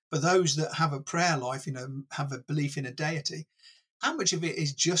 for those that have a prayer life, have a belief in a deity, how much of it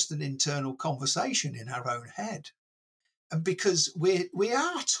is just an internal conversation in our own head. And because we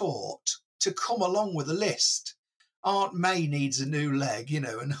are taught to come along with a list. Aunt May needs a new leg,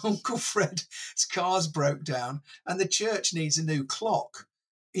 and Uncle Fred's car's broke down, and the church needs a new clock.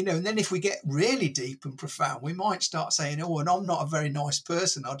 And then if we get really deep and profound, we might start saying, oh, and I'm not a very nice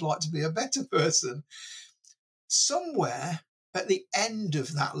person. I'd like to be a better person. Somewhere at the end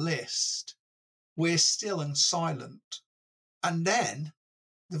of that list, we're still and silent. And then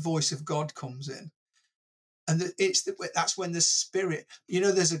the voice of God comes in. And that's when the spirit,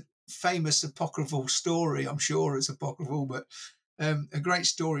 there's a famous apocryphal story, I'm sure it's apocryphal, but a great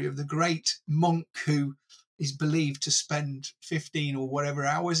story of the great monk who is believed to spend 15 or whatever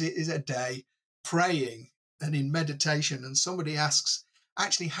hours it is a day praying and in meditation. And somebody asks,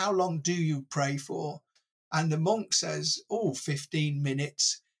 actually, how long do you pray for? And the monk says, 15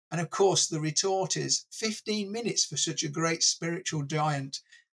 minutes. And of course, the retort is 15 minutes for such a great spiritual giant.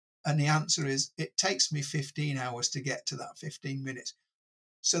 And the answer is, it takes me 15 hours to get to that 15 minutes.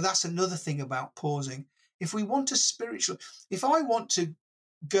 So that's another thing about pausing. If I want to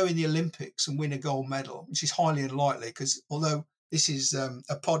go in the Olympics and win a gold medal, which is highly unlikely, because although this is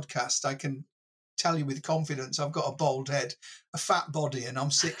a podcast, I can tell you with confidence, I've got a bald head, a fat body, and I'm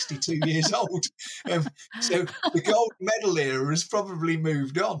 62 years old. So the gold medal era has probably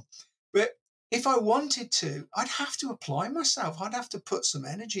moved on. But if I wanted to, I'd have to apply myself. I'd have to put some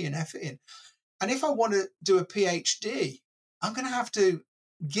energy and effort in. And if I want to do a PhD, I'm going to have to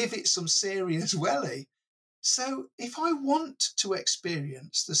give it some serious welly. So if I want to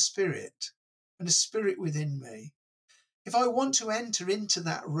experience the spirit and the spirit within me, if I want to enter into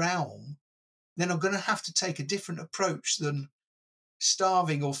that realm, then I'm going to have to take a different approach than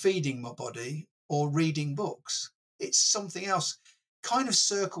starving or feeding my body or reading books. It's something else. Kind of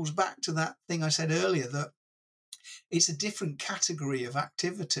circles back to that thing I said earlier, that it's a different category of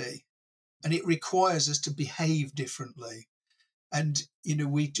activity and it requires us to behave differently. And,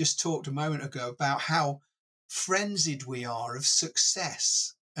 we just talked a moment ago about how frenzied we are of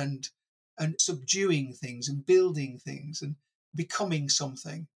success and subduing things and building things. And becoming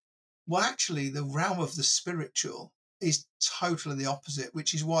something. Well, actually, the realm of the spiritual is totally the opposite,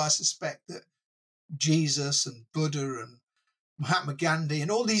 which is why I suspect that Jesus and Buddha and Mahatma Gandhi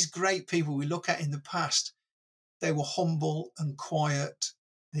and all these great people we look at in the past, they were humble and quiet.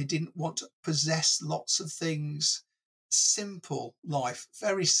 They didn't want to possess lots of things. Simple life,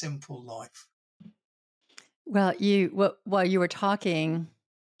 very simple life. Well, while you were talking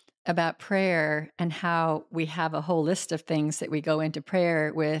about prayer and how we have a whole list of things that we go into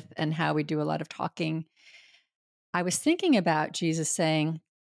prayer with and how we do a lot of talking, I was thinking about Jesus saying,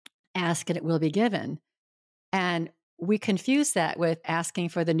 ask and it will be given. And we confuse that with asking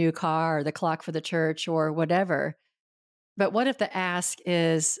for the new car or the clock for the church or whatever. But what if the ask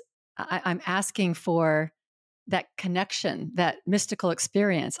is, I'm asking for that connection, that mystical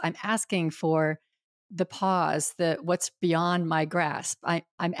experience? I'm asking for the pause, the what's beyond my grasp.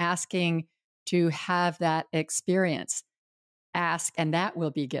 I'm asking to have that experience. Ask and that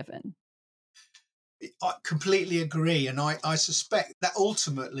will be given. I completely agree. And I suspect that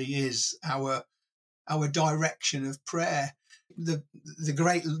ultimately is our direction of prayer. The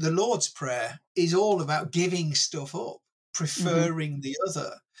Lord's Prayer is all about giving stuff up, preferring the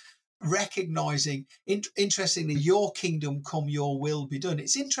other, recognizing, interestingly, your kingdom come, your will be done.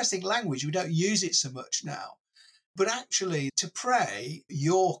 It's interesting language. We don't use it so much now. But actually, to pray,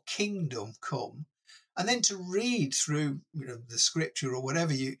 your kingdom come, and then to read through the scripture or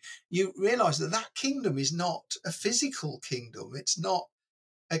whatever, you realize that kingdom is not a physical kingdom. It's not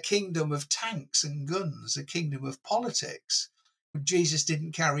a kingdom of tanks and guns, a kingdom of politics. Jesus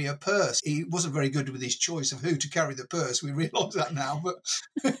didn't carry a purse. He wasn't very good with his choice of who to carry the purse. We realise that now, but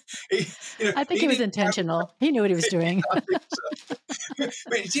I think he it was didn't. intentional. He knew what he was doing. I think so.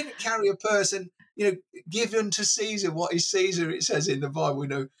 But he didn't carry a purse, and give unto Caesar what is Caesar. It says in the Bible,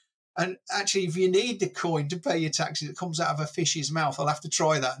 And actually, if you need the coin to pay your taxes, it comes out of a fish's mouth. I'll have to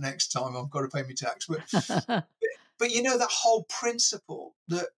try that next time. I've got to pay my tax, but that whole principle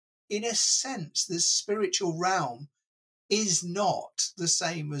that, in a sense, the spiritual realm is not the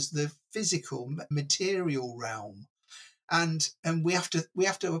same as the physical material realm, and we have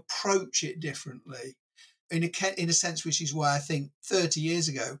to approach it differently in a sense, which is why I think 30 years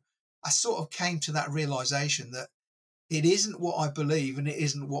ago I sort of came to that realization that it isn't what I believe and it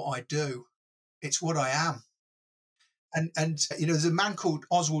isn't what I do, it's what I am. And there's a man called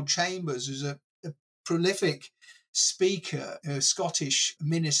Oswald Chambers, who's a prolific speaker, a Scottish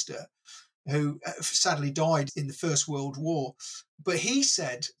minister who sadly died in the First World War. But he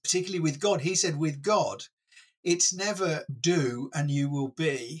said, particularly with God, with God, it's never do and you will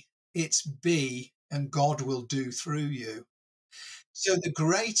be, it's be and God will do through you. So the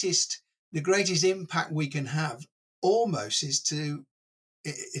greatest impact we can have almost is to,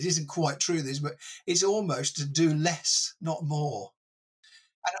 it isn't quite true this, but it's almost to do less, not more.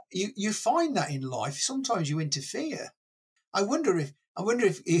 And you find that in life. Sometimes you interfere. I wonder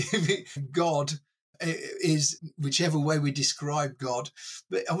if God is, whichever way we describe God,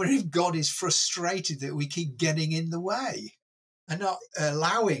 but I wonder if God is frustrated that we keep getting in the way and not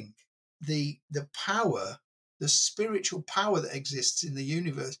allowing the power, the spiritual power that exists in the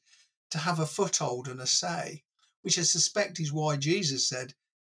universe to have a foothold and a say, which I suspect is why Jesus said,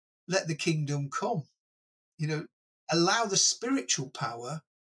 let the kingdom come. Allow the spiritual power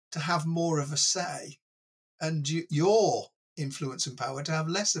to have more of a say, and your influence and power to have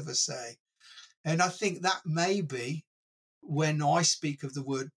less of a say. And I think that may be, when I speak of the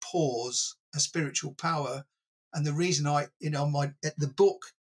word pause, a spiritual power, and the reason the book,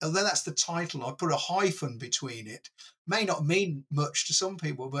 although that's the title, I put a hyphen between it, may not mean much to some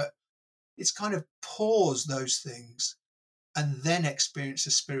people, but it's kind of pause those things and then experience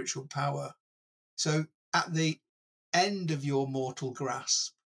a spiritual power. So at the end of your mortal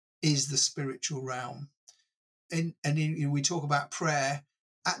grasp is the spiritual realm. We talk about prayer.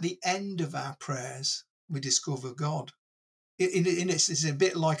 At the end of our prayers, we discover God. It's a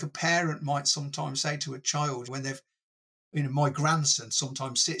bit like a parent might sometimes say to a child when they've, my grandson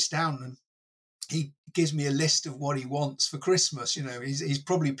sometimes sits down and he gives me a list of what he wants for Christmas. He's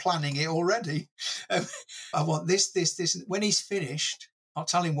probably planning it already. I want this, this, this. And when he's finished, I'll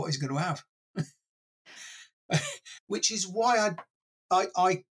tell him what he's going to have. Which is why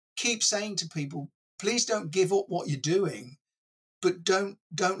I keep saying to people, please don't give up what you're doing, but don't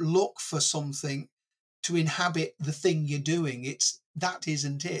look for something to inhabit the thing you're doing. That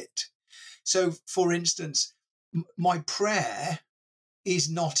isn't it. So, for instance, my prayer is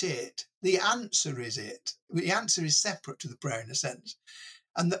not it. The answer is it. The answer is separate to the prayer in a sense.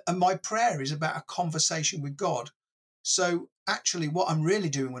 And my prayer is about a conversation with God. So actually what I'm really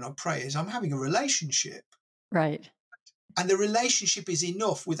doing when I pray is I'm having a relationship. Right. And the relationship is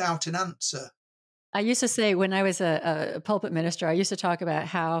enough without an answer. I used to say when I was a pulpit minister, I used to talk about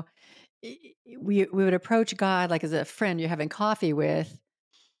how we would approach God like as a friend you're having coffee with,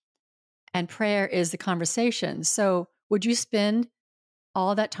 and prayer is the conversation. So would you spend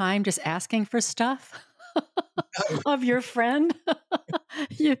all that time just asking for stuff No. of your friend?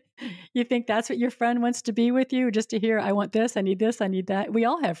 you you think that's what your friend wants to be with you, just to hear, I want this, I need that. We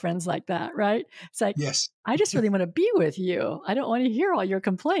all have friends like that, right? It's like, Yes. I just really want to be with you. I don't want to hear all your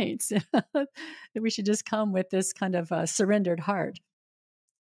complaints. That we should just come with this kind of surrendered heart.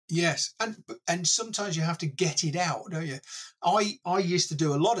 Yes, and sometimes you have to get it out, don't you? I used to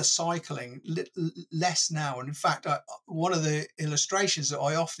do a lot of cycling, less now, and in fact, one of the illustrations that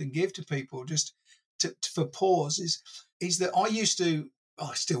I often give to people just for pause is that I used to,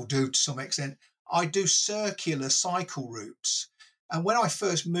 I still do to some extent. I do circular cycle routes, and when I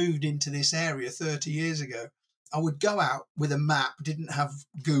first moved into this area 30 years ago, I would go out with a map. Didn't have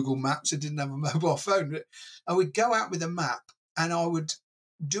Google Maps. I didn't have a mobile phone. But I would go out with a map, and I would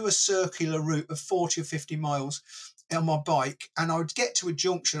do a circular route of 40 or 50 miles on my bike, and I would get to a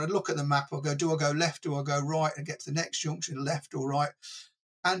junction. I'd look at the map. I'd go, do I go left? Do I go right? And get to the next junction, left or right?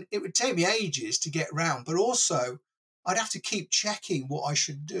 And it would take me ages to get round, but also I'd have to keep checking what I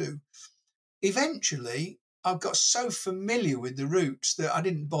should do. Eventually, I got so familiar with the routes that I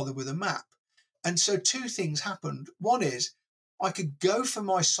didn't bother with a map. And so two things happened. One is I could go for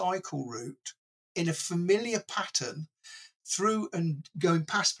my cycle route in a familiar pattern through and going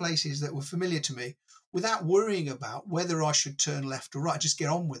past places that were familiar to me without worrying about whether I should turn left or right, just get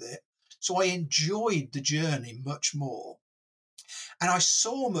on with it. So I enjoyed the journey much more. And I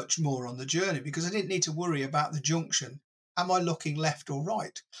saw much more on the journey because I didn't need to worry about the junction. Am I looking left or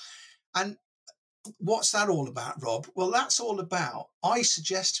right? And what's that all about, Rob? Well, that's all about, I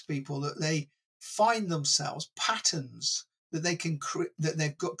suggest to people that they find themselves patterns that they can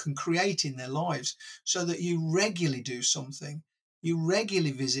can create in their lives, so that you regularly do something, you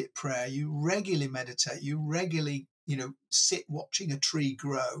regularly visit prayer, you regularly meditate, you regularly sit watching a tree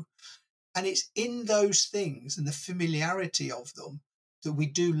grow. And it's in those things and the familiarity of them that we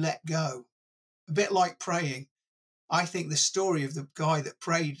do let go. A bit like praying. I think the story of the guy that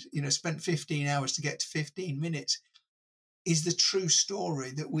prayed, spent 15 hours to get to 15 minutes is the true story,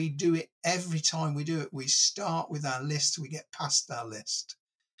 that we do it every time we do it. We start with our list, we get past our list.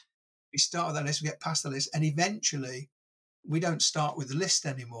 We start with our list, we get past the list, and eventually we don't start with the list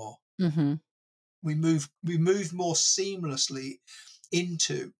anymore. Mm-hmm. We move more seamlessly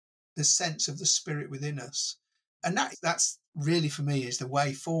into the sense of the spirit within us. And that's really, for me, is the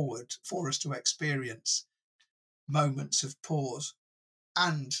way forward for us to experience moments of pause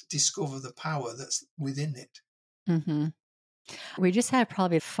and discover the power that's within it. Mm-hmm. We just have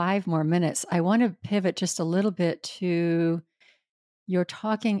probably 5 more minutes. I want to pivot just a little bit to, you're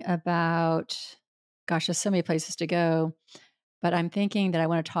talking about, gosh, there's so many places to go, but I'm thinking that I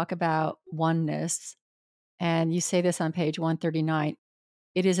want to talk about oneness. And you say this on page 139.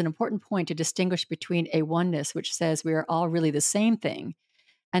 It is an important point to distinguish between a oneness, which says we are all really the same thing,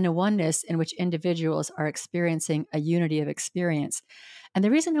 and a oneness in which individuals are experiencing a unity of experience. And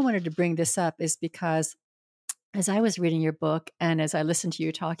the reason I wanted to bring this up is because as I was reading your book and as I listened to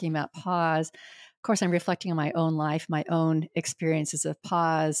you talking about pause, of course, I'm reflecting on my own life, my own experiences of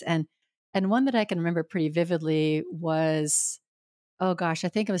pause. And one that I can remember pretty vividly was, oh gosh, I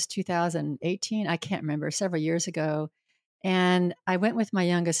think it was 2018. I can't remember, several years ago. And I went with my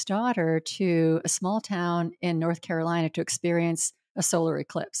youngest daughter to a small town in North Carolina to experience a solar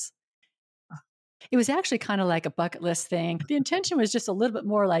eclipse. It was actually kind of like a bucket list thing. The intention was just a little bit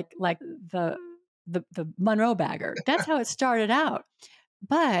more like the Monroe bagger. That's how it started out.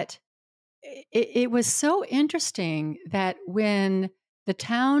 But it was so interesting that when the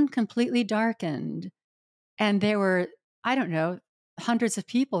town completely darkened and there were, I don't know, hundreds of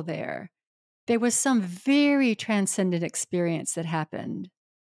people there was some very transcendent experience that happened.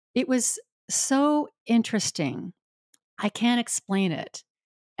 It was so interesting. I can't explain it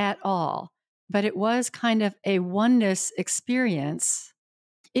at all, but it was kind of a oneness experience.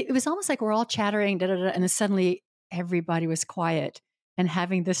 It was almost like we're all chattering, da, da, da, and then suddenly everybody was quiet and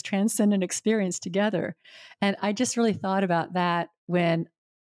having this transcendent experience together. And I just really thought about that when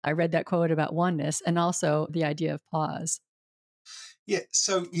I read that quote about oneness and also the idea of pause. Yeah.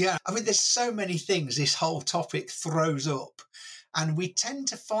 So, I mean, there's so many things this whole topic throws up, and we tend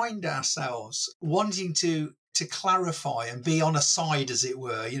to find ourselves wanting to clarify and be on a side, as it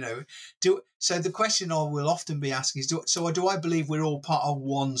were. So the question I will often be asking is, do I believe we're all part of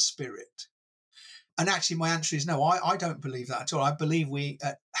one spirit? And actually, my answer is no. I don't believe that at all. I believe we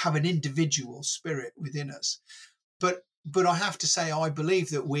have an individual spirit within us. But But I have to say, I believe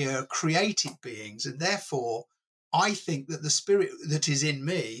that we are created beings, and therefore I think that the spirit that is in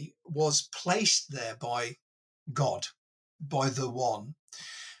me was placed there by God, by the one.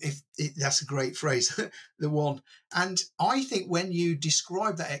 If that's a great phrase, the one. And I think when you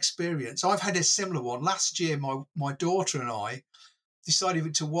describe that experience, I've had a similar one. Last year, my daughter and I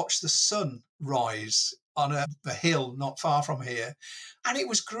decided to watch the sun rise on a hill not far from here. And it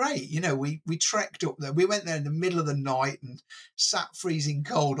was great. We trekked up there. We went there in the middle of the night and sat freezing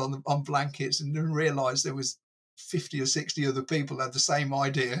cold on blankets, and then realised there was 50 or 60 other people had the same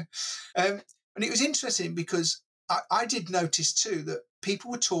idea. And it was interesting because I did notice too that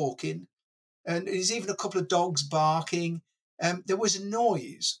people were talking, and there's even a couple of dogs barking. There was a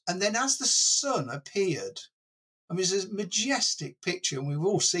noise. And then as the sun appeared, I mean, it's a majestic picture, and we've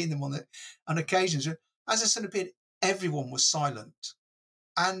all seen them on occasions. As the sun appeared, everyone was silent.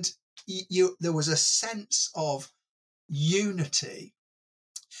 And there was a sense of unity.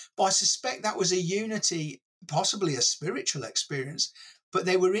 But I suspect that was a unity, possibly a spiritual experience, but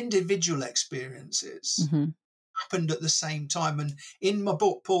they were individual experiences. Mm-hmm. Happened at the same time. And in my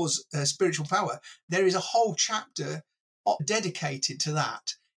book, Paul's Spiritual Power, there is a whole chapter dedicated to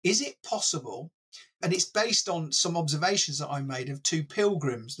that. Is it possible? And it's based on some observations that I made of two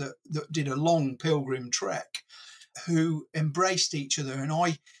pilgrims that did a long pilgrim trek, who embraced each other. And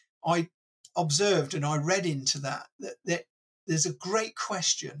I observed and I read into that there's a great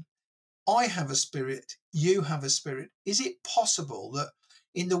question. I have a spirit, you have a spirit. Is it possible that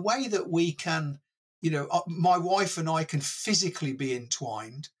in the way that we can, my wife and I can physically be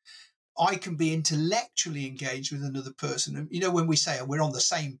entwined, I can be intellectually engaged with another person? And, when we say we're on the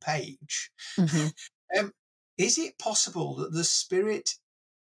same page, Mm-hmm. Is it possible that the spirit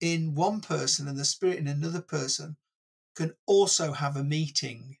in one person and the spirit in another person can also have a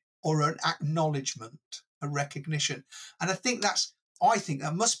meeting or an acknowledgement, a recognition? And I think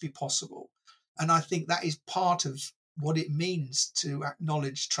that must be possible. And I think that is part of what it means to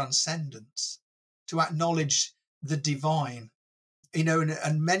acknowledge transcendence, to acknowledge the divine.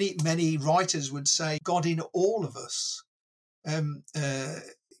 And many writers would say God in all of us,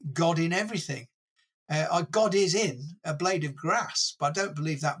 God in everything. God is in a blade of grass, but I don't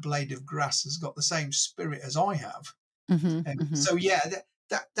believe that blade of grass has got the same spirit as I have. Mm-hmm. Mm-hmm. So yeah,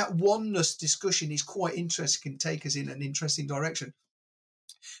 that oneness discussion is quite interesting, can take us in an interesting direction.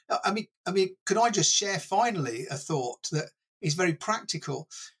 I mean, could I just share finally a thought that is very practical?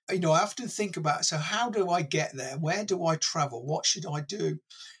 I often think about, so how do I get there? Where do I travel? What should I do?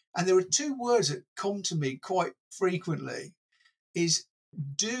 And there are two words that come to me quite frequently: is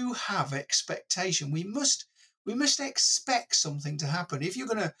do have expectation. We must expect something to happen. If you're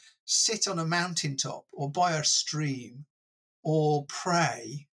going to sit on a mountaintop or by a stream or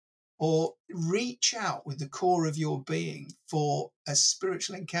pray or reach out with the core of your being for a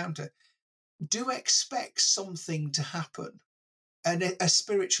spiritual encounter, do expect something to happen. And a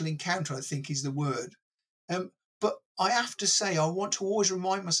spiritual encounter, I think, is the word. But I have to say, I want to always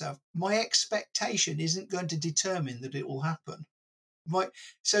remind myself, my expectation isn't going to determine that it will happen. Right.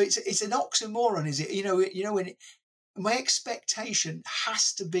 So it's an oxymoron, is it? When my expectation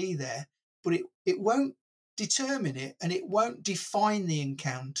has to be there, but it won't determine it, and it won't define the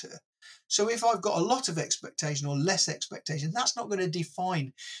encounter. So if I've got a lot of expectation or less expectation, that's not going to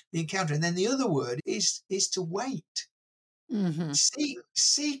define the encounter. And then the other word is to wait. Mm-hmm.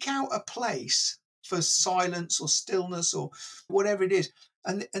 Seek out a place for silence or stillness or whatever it is.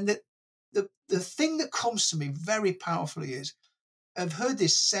 And the thing that comes to me very powerfully is, I've heard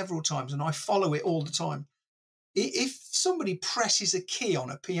this several times and I follow it all the time. If somebody presses a key on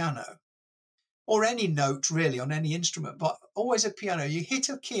a piano, or any note really on any instrument, but always a piano, you hit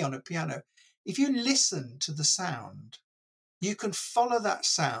a key on a piano, if you listen to the sound, you can follow that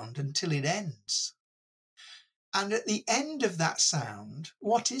sound until it ends. And at the end of that sound,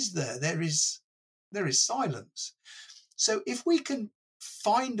 what is there? There is silence. So if we can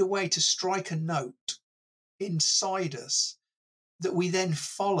find a way to strike a note inside us that we then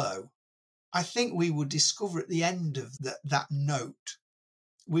follow, I think we will discover at the end of that note,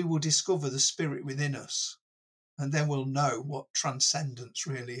 we will discover the spirit within us, and then we'll know what transcendence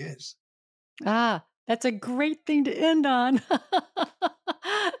really is. Ah, that's a great thing to end on.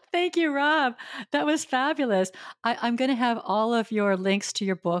 Thank you, Rob. That was fabulous. I'm going to have all of your links to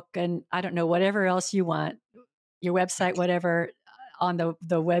your book and I don't know, whatever else you want, your website, whatever, on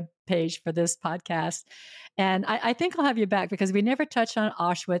the web page for this podcast. And I think I'll have you back because we never touched on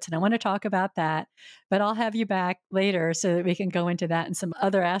Auschwitz and I want to talk about that, but I'll have you back later so that we can go into that and some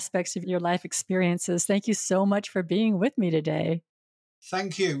other aspects of your life experiences. Thank you so much for being with me today.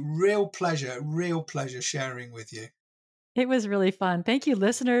 Thank you. Real pleasure sharing with you. It was really fun. Thank you,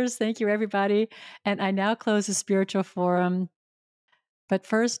 listeners. Thank you, everybody. And I now close the Spiritual Forum. But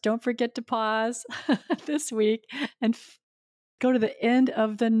first, don't forget to pause this week and go to the end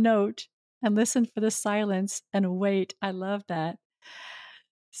of the note and listen for the silence and wait. I love that.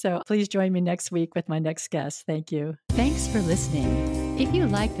 So please join me next week with my next guest. Thank you. Thanks for listening. If you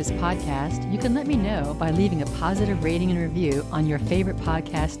like this podcast, you can let me know by leaving a positive rating and review on your favorite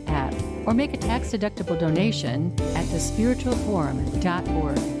podcast app, or make a tax-deductible donation at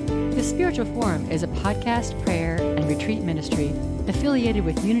thespiritualforum.org. The Spiritual Forum is a podcast, prayer, and retreat ministry affiliated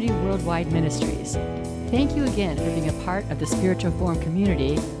with Unity Worldwide Ministries. Thank you again for being a part of the Spiritual Forum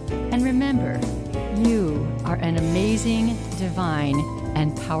community. And remember, you are an amazing, divine,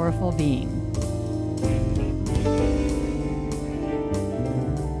 and powerful being.